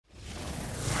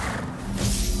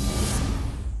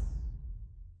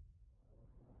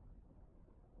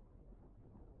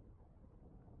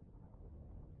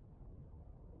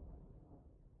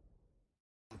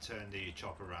turn the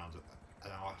chopper around,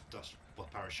 and I'll have to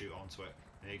parachute onto it.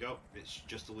 There you go. It's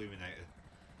just illuminated.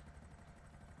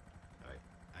 Right,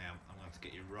 I'm going to have to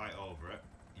get you right over it.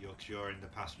 You're in the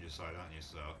passenger side, aren't you?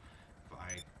 So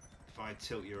if I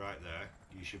tilt you right there,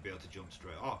 you should be able to jump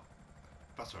straight. Oh,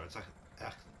 that's alright.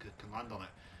 I can land on it.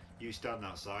 You stand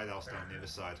outside. I'll stand on the other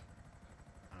side,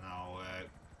 and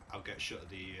I'll get shut of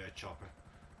the chopper.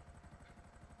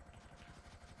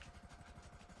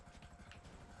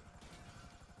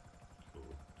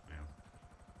 Ooh, yeah.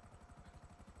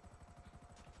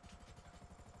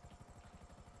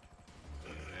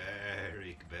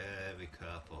 Very, very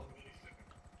careful.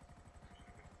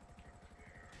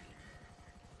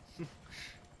 If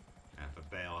I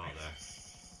bail out there.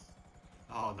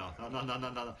 Oh no, no, no, no, no,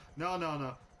 no, no, no,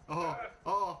 no.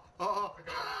 Oh.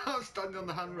 I'm standing on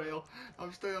the handrail.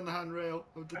 I'm staying on the handrail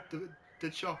of the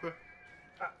chopper.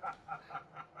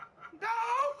 No!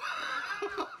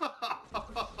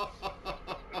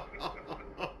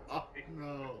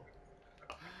 No.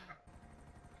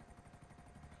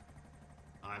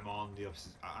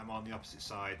 I'm on the opposite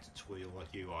side to wheel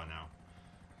like you are now,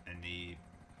 in the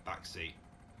back seat.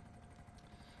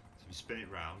 So if you spin it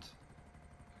round,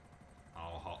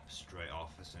 I'll hop straight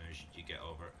off as soon as you get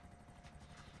over it.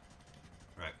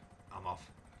 Right, I'm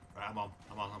off. Right, I'm on.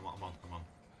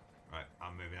 Right,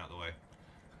 I'm moving out of the way.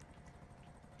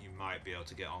 You might be able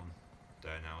to get on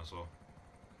there now as well.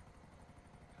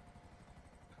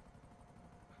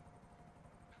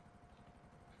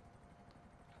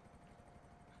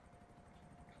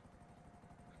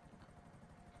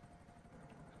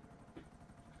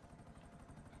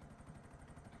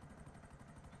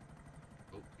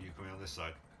 Oh, you coming on this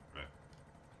side? Right.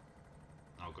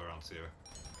 I'll go around to you.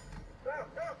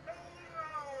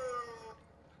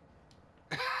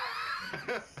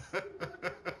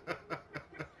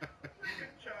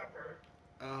 Chopper.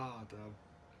 Oh, damn.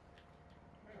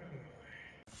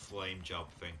 Flame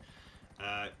job thing.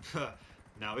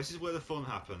 Now, this is where the fun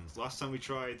happens. Last time we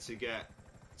tried to get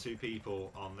 2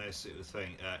 people on this, it was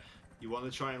thing. You want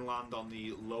to try and land on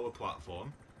the lower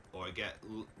platform, or get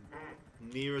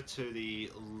nearer to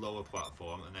the lower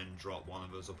platform and then drop one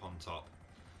of us up on top.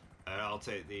 I'll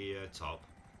take the top.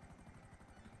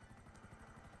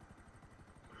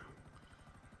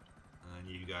 And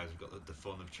you guys have got the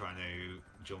fun of trying to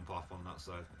jump off on that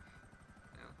side.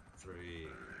 Yeah, 3,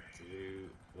 2,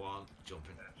 1,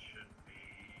 jumping. That should be.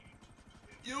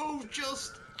 You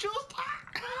just. Yeah,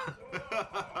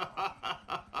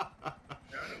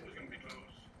 it was gonna be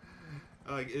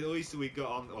close. At least we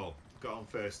got on. Oh, got on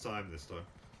first time this time.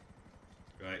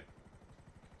 Right.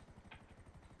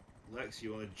 Lex,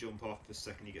 you want to jump off the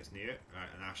second he gets near it? Right,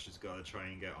 and Ash has got to try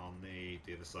and get on the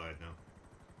other side now.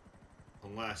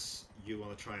 Unless you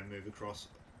want to try and move across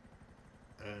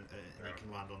and you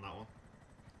can land on that one.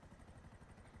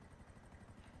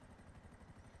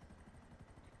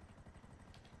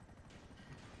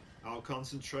 I'll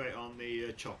concentrate on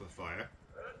the chopper fire.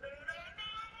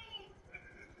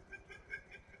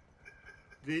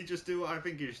 Did he just do what I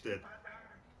think he just did?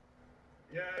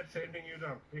 Yeah, same thing you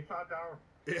done. He fell down.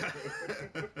 Yeah.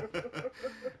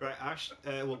 Right, Ash,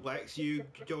 well, Lex, you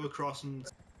go across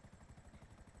and...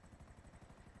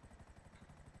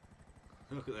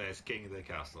 Look at this, king of the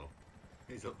castle.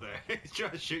 He's up there. He's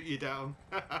trying to shoot you down.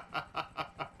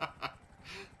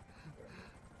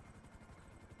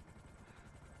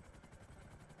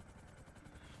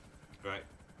 Right.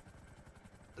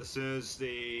 As soon as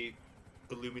the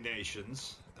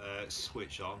illuminations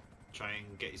switch on, try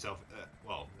and get yourself...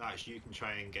 well, actually, you can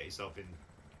try and get yourself in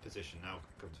position now,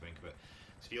 come to think of it.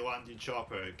 So if you land your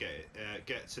chopper,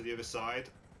 get to the other side,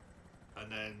 and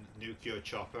then nuke your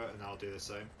chopper, and I'll do the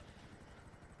same.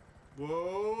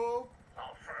 Whoa!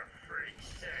 Oh, for freak's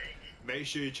sake. Make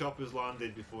sure your chopper's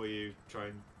landed before you try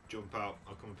and jump out.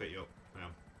 I'll come and pick you up now.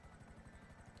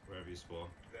 Wherever you spawn.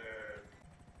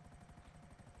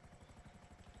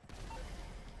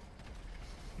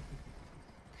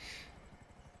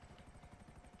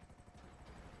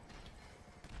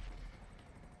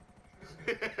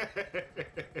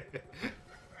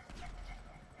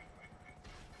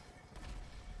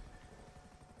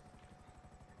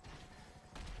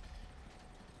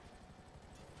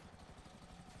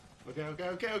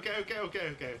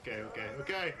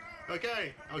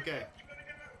 Okay.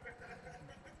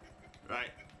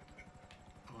 Right.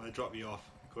 I'm gonna drop you off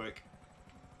quick.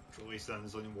 So at least then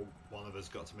there's only one of us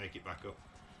got to make it back up.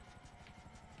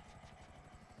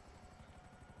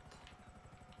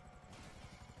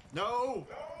 No!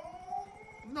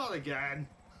 Not again!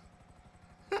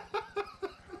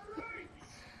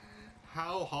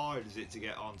 How hard is it to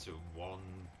get onto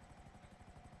one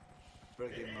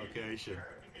friggin' location?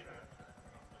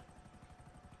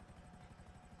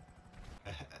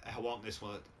 want this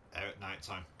one at night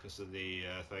time because of the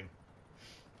thing.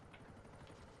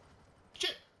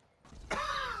 Shit!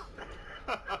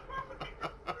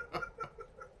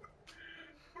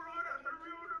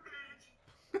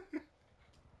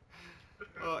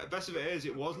 Oh, the best of it is,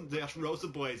 it wasn't the rotor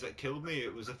blades that killed me,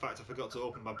 it was the fact I forgot to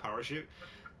open my parachute.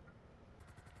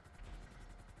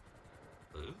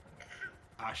 Ooh.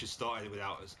 I actually started it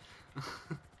without us. Hang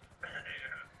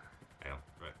on,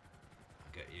 right.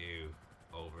 I'll get you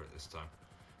over it this time.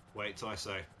 Wait till I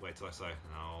say,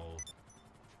 and I'll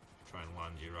try and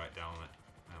land you right down on it.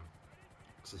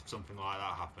 Because if something like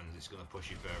that happens, it's going to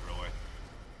push you further away.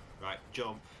 Right,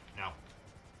 jump, now.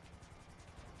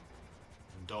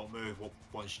 And don't move,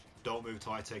 don't move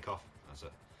till I take off. That's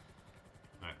it.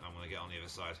 Right, I'm going to get on the other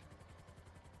side.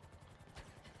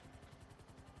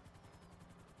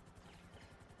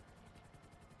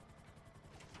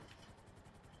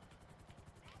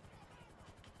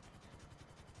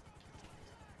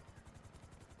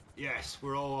 Yes,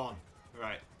 we're all on.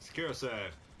 Right, secure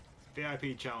serve.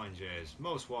 VIP challenges.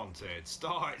 Most wanted.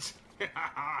 Start!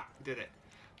 Did it.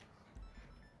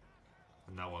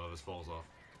 And now one of us falls off.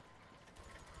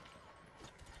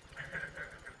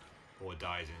 Or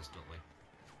dies instantly.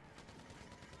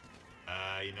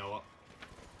 You know what?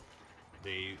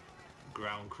 The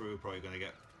ground crew are probably going to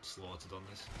get slaughtered on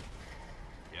this.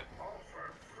 Yep.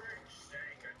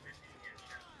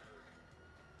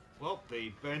 Well,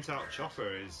 the burnt out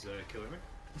chopper is killing me.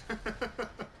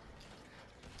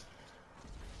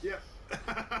 Yep.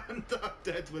 And I'm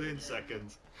dead within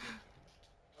seconds.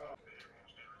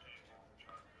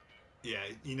 Yeah,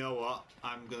 you know what?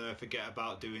 I'm gonna forget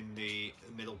about doing the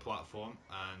middle platform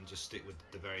and just stick with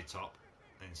the very top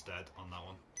instead on that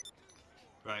one.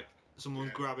 Right, someone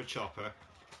grab a chopper.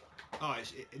 Oh,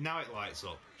 now it lights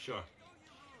up. Sure.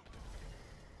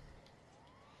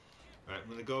 Right, I'm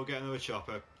gonna go get another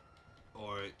chopper.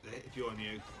 Or if you're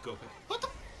new, go for it. What the?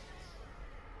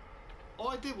 All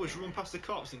I did was run past the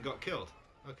cops and got killed.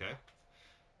 Okay.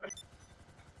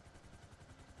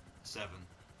 7.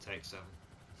 Take 7.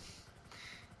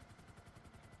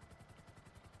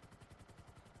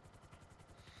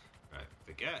 Right,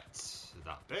 forget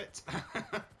that bit.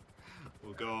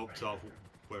 We'll go up top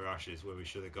where Ash is, where we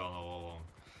should have gone all along.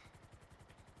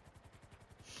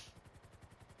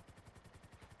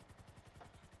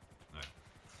 Right.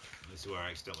 This is where I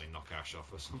accidentally knock Ash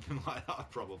off or something like that,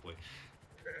 probably.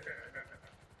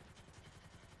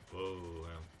 Whoa,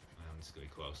 man, this is going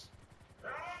to be close.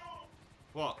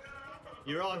 What?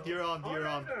 You're on, don't worry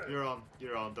about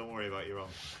it, you're on.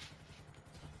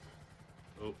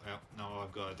 Oh, yeah, now all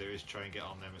I've got to do is try and get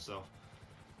on there myself.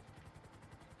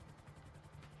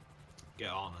 Get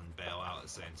on and bail out at the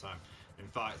same time. In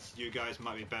fact, you guys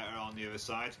might be better on the other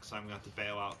side, because I'm going to have to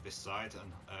bail out this side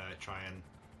and try and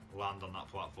land on that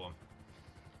platform.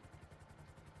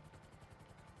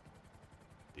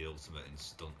 The ultimate in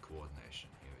stunt coordination.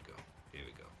 Here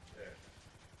we go.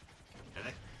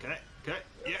 Can it?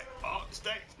 Yeah. Oh,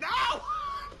 stay. No!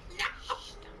 No! Don't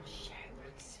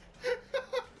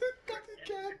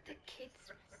shout. The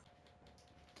kids.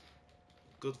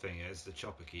 Good thing is the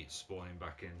chopper keeps spawning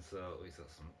back in, so at least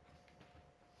that's some.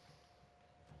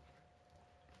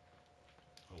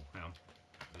 Oh, hang on.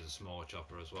 There's a smaller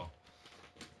chopper as well.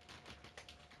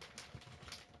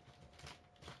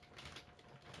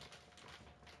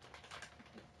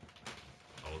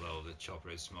 Although the chopper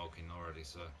is smoking already,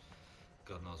 so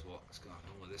God knows what's going to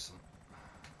happen with this one.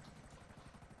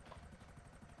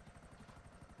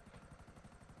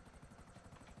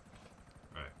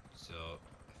 Right, so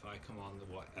if I come on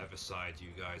whatever side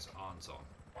you guys aren't on,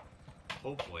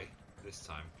 hopefully this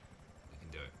time we can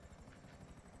do it.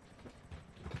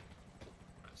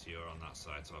 Right, so you're on that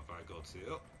side, so if I go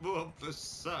to the other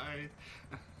side.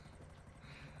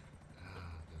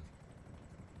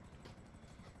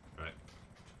 Right.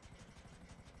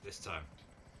 This time.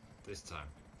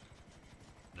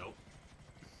 Nope.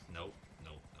 Nope.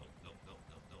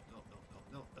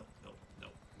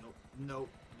 No.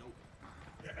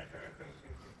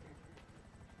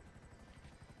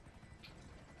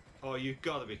 Oh, you've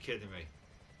got to be kidding me.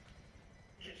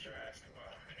 Get your ass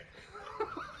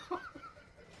come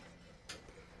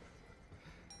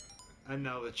on. And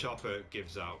now the chopper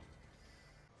gives out.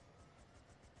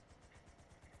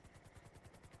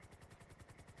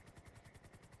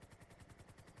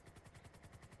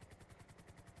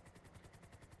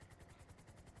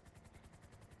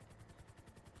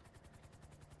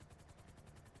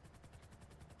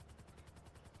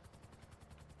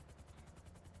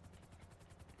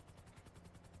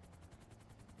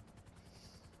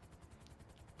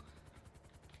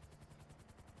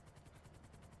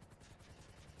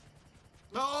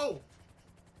 No!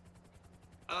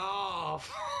 Oh,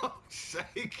 for fuck's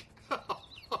sake!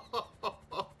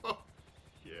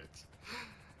 Shit.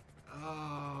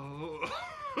 Oh.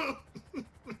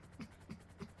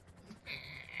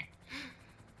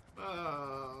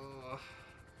 Oh.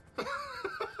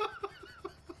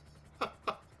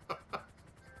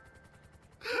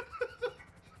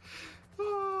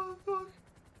 Oh, fuck.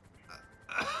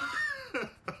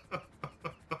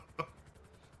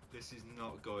 This is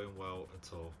not going well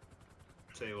at all.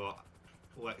 Tell you what,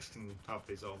 Lex can have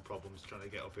his own problems trying to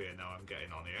get up here now. I'm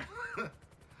getting on here.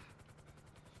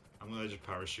 I'm gonna just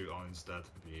parachute on instead.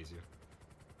 It'll be easier.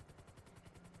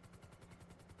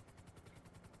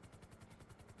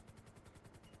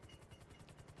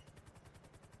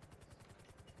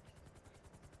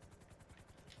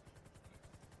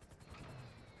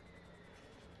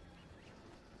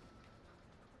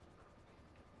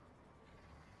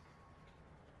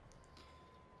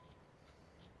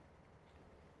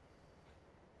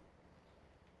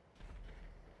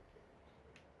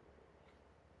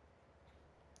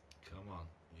 Come on,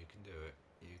 you can do it.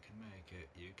 You can make it.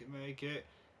 You can make it.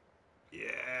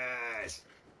 Yes!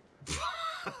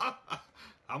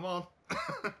 I'm on.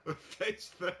 Face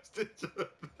first into the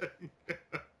thing.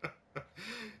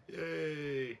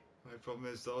 Yay! My problem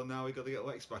is though now we got to get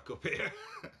Lex back up here.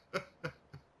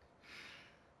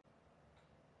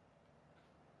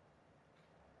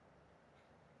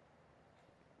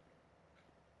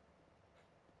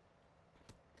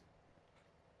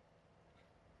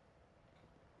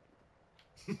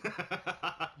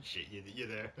 Shit, you're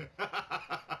there. I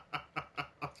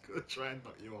was gonna try and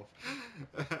knock you off.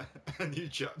 A new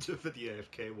chapter for the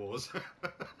AFK Wars.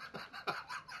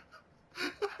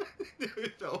 You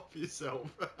fell off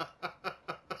yourself.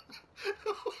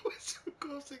 Oh, it's so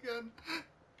close again.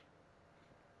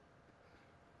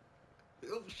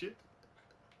 Oh shit.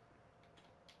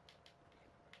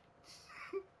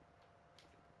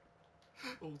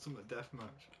 Ultimate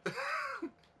deathmatch.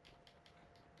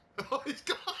 Oh, he's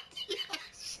gone!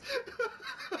 Yes!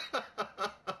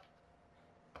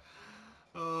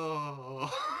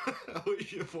 Oh, I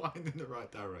wish you're flying in the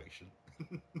right direction.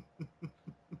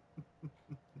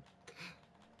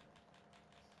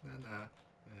 Nah.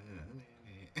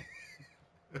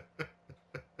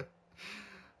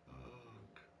 Oh.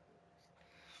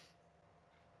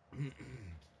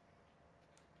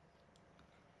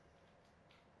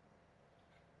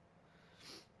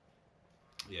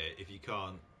 Yeah, if you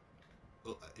can't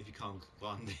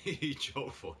land the Joe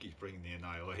fuck, he's bringing the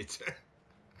Annihilator.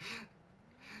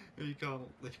 if you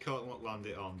can't land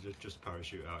it on, just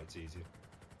parachute out. It's easier.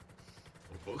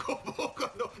 Oh fuck! Oh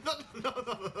fuck! No! No! No!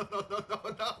 No! No! No!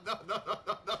 No! No! No! No!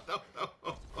 No! No! No!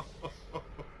 No!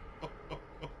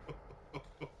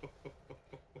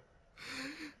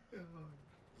 No!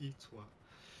 You twat.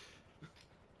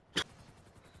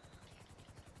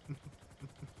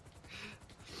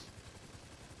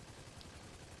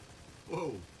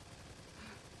 Whoa!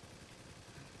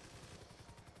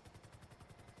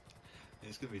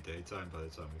 It's gonna be daytime by the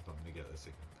time we finally get this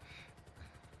again.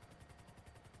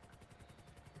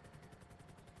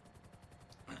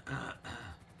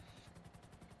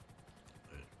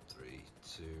 3,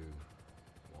 2,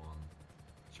 1.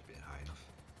 Should be high enough.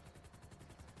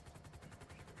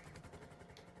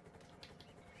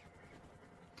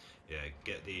 Yeah,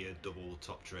 get the double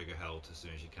top trigger held as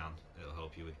soon as you can. It'll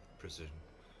help you with precision.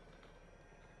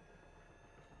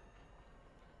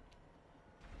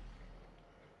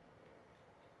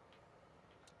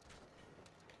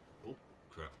 Oh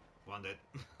crap! Landed.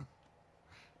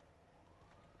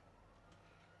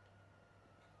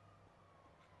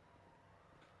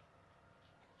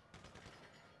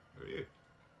 Where are you?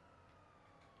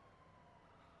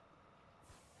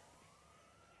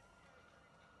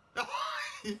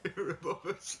 You're above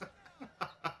us. I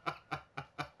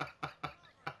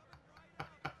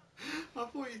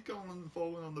thought you'd gone and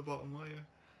fallen on the bottom layer.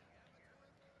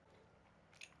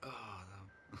 Oh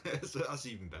no. That's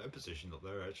even better positioned up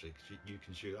there actually, because you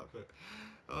can shoot that bit.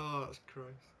 Oh, that's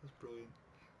Christ. That's brilliant.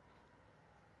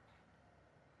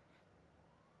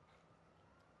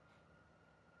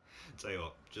 Tell you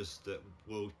what, just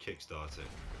we'll kickstart it,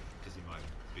 because he might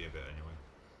be a bit anyway.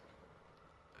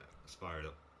 Let's fire it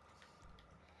up.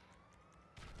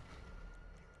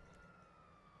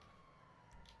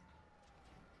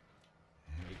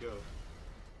 Here we go.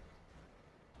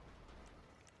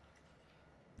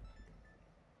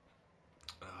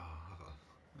 Oh,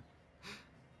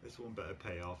 this one better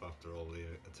pay off after all the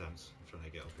attempts I'm trying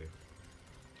to get up here.